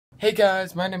Hey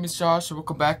guys, my name is Josh and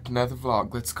welcome back to another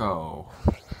vlog. Let's go.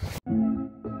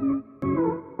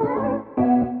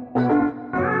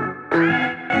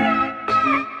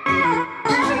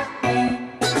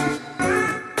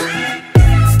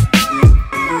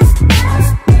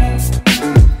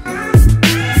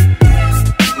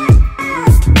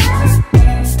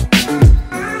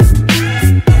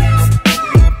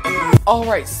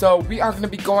 Alright, so we are going to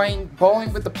be going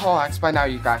bowling with the Pollacks. By now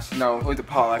you guys know who the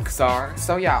Pollacks are.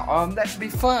 So yeah, that should be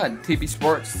fun. TB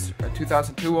Sports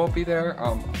 2002 will be there.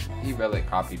 He really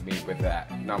copied me with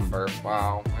that number.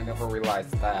 Wow, I never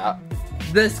realized that.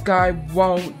 This guy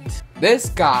won't. This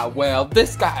guy will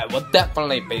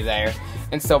definitely be there.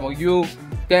 And so will you.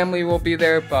 Family will be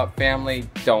there, but family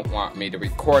don't want me to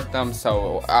record them,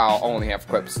 so I'll only have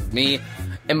clips of me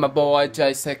and my boy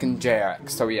Jacek and Jarek.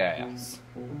 So yes.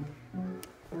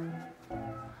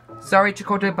 Sorry,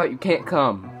 Chakotay, but you can't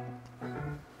come.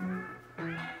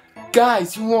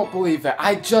 Guys, you won't believe it.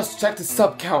 I just checked the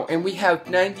sub count and we have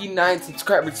 99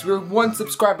 subscribers. We're 1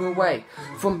 subscriber away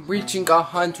from reaching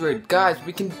 100. Guys,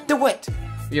 we can do it.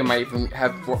 You might even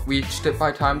have reached it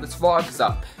by the time this vlog is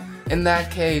up. In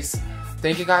that case,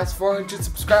 thank you guys for 400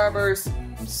 subscribers.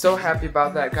 I'm so happy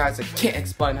about that, guys. I can't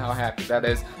explain how happy that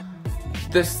is.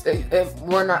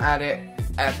 We're not at it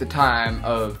at the time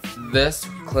of this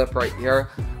clip right here,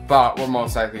 but we're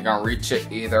most likely gonna reach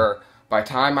it either by the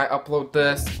time I upload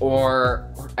this or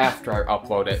after I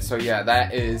upload it. So yeah,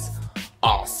 that is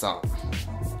awesome.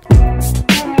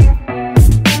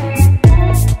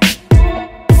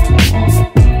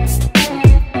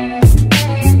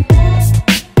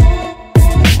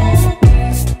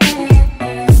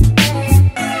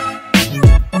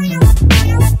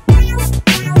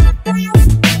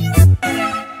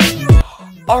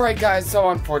 Alright guys, so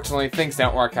unfortunately things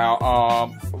didn't work out.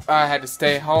 I had to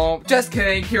stay home. Just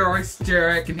kidding, here's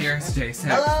Jarek and here's Jason.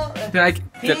 Hello.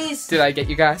 Did I get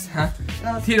you guys? Huh?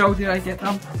 Tito, did I get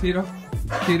them? Tito?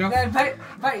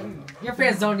 But your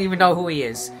fans don't even know who he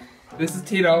is. This is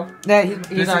Tito. Yeah, he's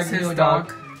this our is his new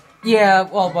dog. Yeah,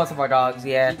 well, both of our dogs,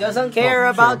 yeah. He doesn't care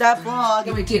about that vlog.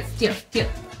 Give me Tito.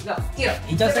 He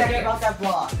doesn't care about that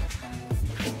vlog.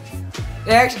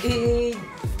 Actually,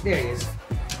 there he is.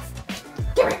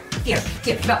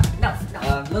 Tito, no.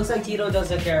 Looks like Tito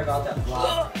doesn't care about that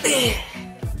vlog.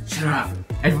 Shut up.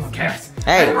 Everyone cares.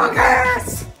 Hey. Everyone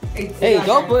cares. Hey,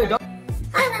 don't.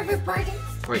 Hi, everybody.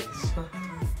 Wait.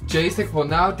 Jason will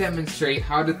now demonstrate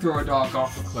how to throw a dog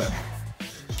off a cliff.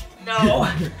 No.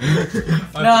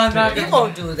 No, he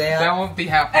won't do that. That won't be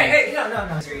happening. Hey, no.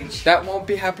 That won't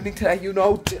be happening today, you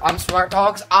know. I'm Smart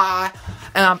Dogs. I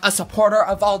am a supporter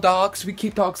of all dogs. We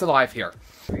keep dogs alive here.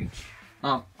 He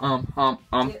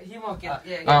won't get.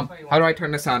 How do I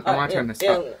turn this on? I want to turn this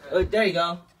on. There you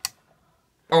go.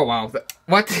 Oh wow.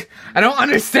 What? I don't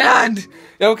understand.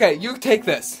 Okay, you take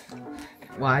this.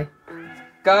 Why?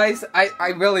 Guys, I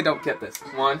really don't get this.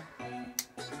 1,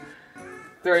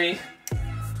 3,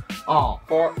 4.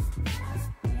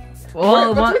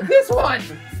 Well, What's with this one?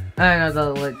 I know the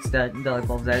light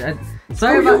bulb's there.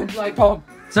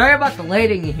 Sorry about the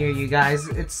lighting in here, you guys.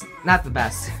 It's not the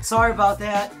best. Sorry about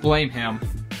that. Blame him.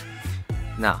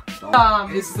 No.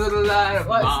 It's the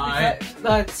light.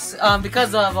 That's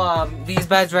because of these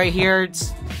beds right here.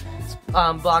 It's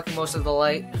blocking most of the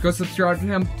light. Go subscribe to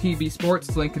him. TB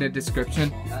Sports, link in the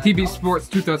description. TB Sports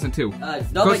 2002.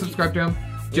 Go subscribe to him.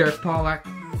 Jarek Pollack.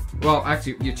 Well,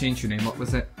 actually, you changed your name. What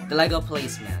was it? The Lego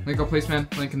Policeman. Lego Policeman.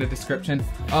 Link in the description.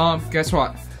 Guess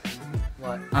what?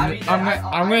 What?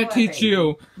 I'm gonna teach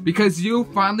you, because you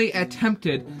finally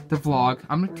attempted the vlog.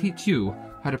 I'm gonna teach you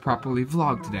how to properly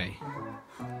vlog today.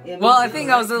 Well, I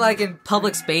think I was like in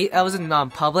public space. I was in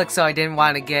public, so I didn't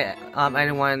want to get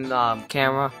anyone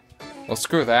camera. Well,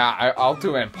 screw that. I'll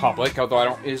do it in public, although I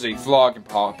don't usually vlog in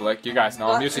public. You guys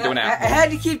know I'm usually doing I that. had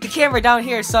to keep the camera down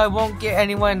here so I won't get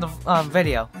anyone in the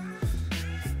video.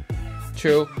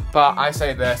 True, but I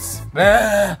say this.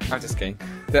 I'm just kidding.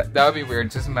 That would be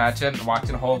weird. Just imagine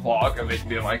watching a whole vlog of it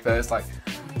being like this. Like,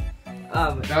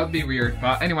 that would be weird.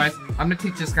 But anyways, I'm gonna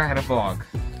teach this guy how to vlog.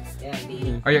 Yeah,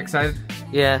 Are you excited?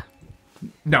 Yeah.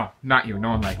 No, not you.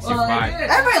 No one likes you. Bye.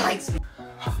 Everybody likes me.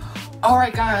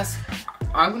 Alright, guys.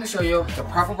 I'm gonna show you the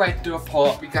proper way to do a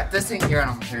pull-up. We got this in here, and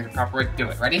I'm gonna show you the proper way to do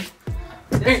it. Ready?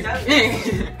 That's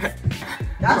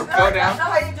not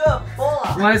how you do a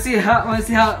pull-up. Want to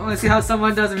see how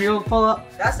someone does a real pull-up?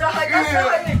 That's not how you do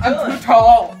it. I'm too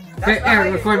tall. Hey,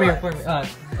 record me.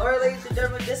 Alright, ladies and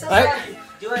gentlemen, this is how you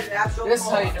do an actual pull-up. This is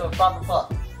how you do a proper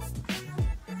pull-up.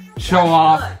 Show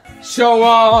off. Show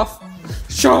off.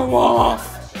 Show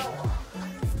off.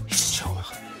 He's a show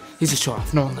off. He's a show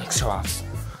off. No one likes show offs.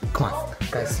 Come on,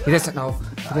 guys. He doesn't know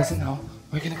he doesn't know,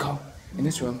 we're gonna go in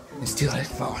this room and steal his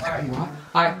phone.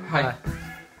 Hi.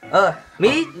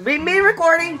 Me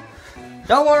recording.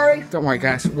 Don't worry. Don't worry,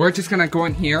 guys. We're just gonna go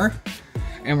in here,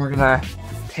 and we're gonna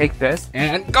take this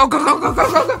and go.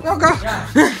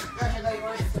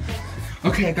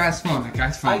 Okay, I got his phone.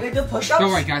 I can do push-ups.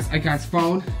 Don't worry, guys. I got his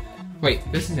phone. Wait,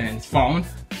 this isn't his phone.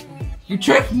 You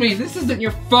tricked me. This isn't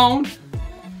your phone.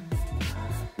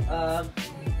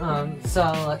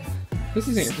 So This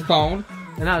isn't your phone.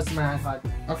 no, it's my iPod.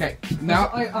 Okay,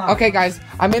 now, okay, guys.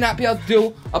 I may not be able to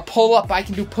do a pull-up, but I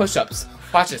can do push-ups.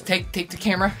 Watch this. Take the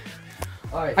camera.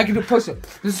 Alright. I can do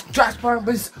push-ups. This is Josh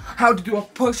Barnabas. How to do a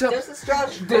push-up. This is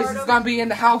Josh. This is gonna be in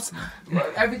the house.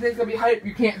 Everything's gonna be hype.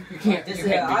 You can't.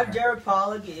 I'm Jared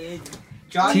Pollock.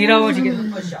 Josh. Tito, what'd you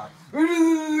get? Push-up.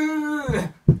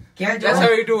 Can't do That's it. how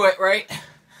you do it, right?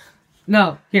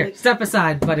 No, here, step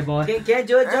aside, buddy boy. Can't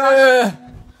do it, Josh.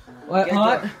 What? Can't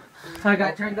What? do it. I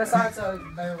got turned this on so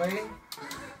better lighting.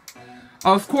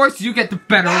 Of course you get the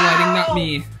better lighting, not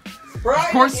me. Of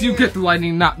course you get the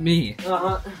lighting, not me.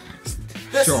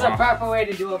 This Sure. is a proper way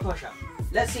to do a push-up.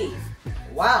 Let's see.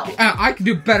 Wow. I can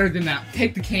do better than that.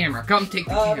 Take the camera. Come take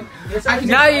the camera.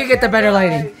 Now you get the better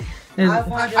lighting.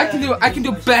 I can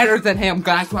do better than him,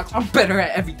 guys. Watch, I'm better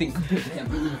at everything compared to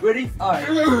him. Ready?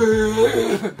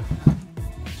 Alright.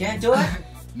 Can't do it?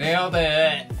 Nailed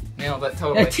it. Nailed it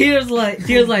totally. Tito's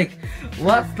like,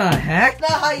 what the heck?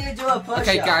 That's not how you do a push-up.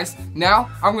 Okay, guys. Now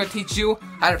I'm gonna teach you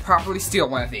how to properly steal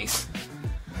one of these.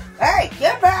 Hey,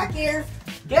 get back here.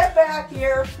 Get back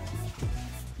here.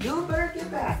 You better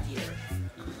get back here.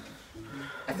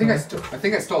 I think I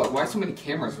stole it. Why so many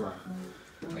cameras around?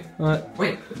 What?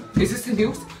 Wait, is this the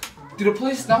news? Do the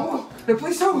police know? The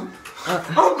police know?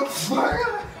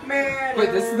 Man.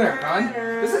 Wait, this is their gun?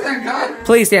 This is their gun?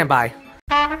 Please stand by.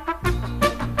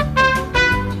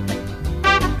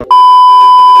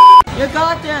 You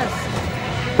got this.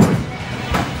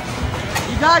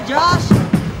 You got Josh.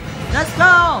 Let's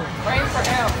go. Wait for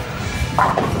him.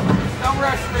 Don't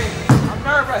rush me. I'm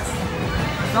nervous.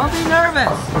 Don't be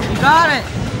nervous. You got it.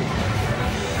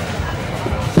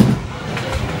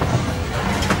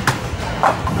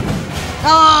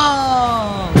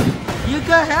 Oh, you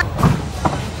could have.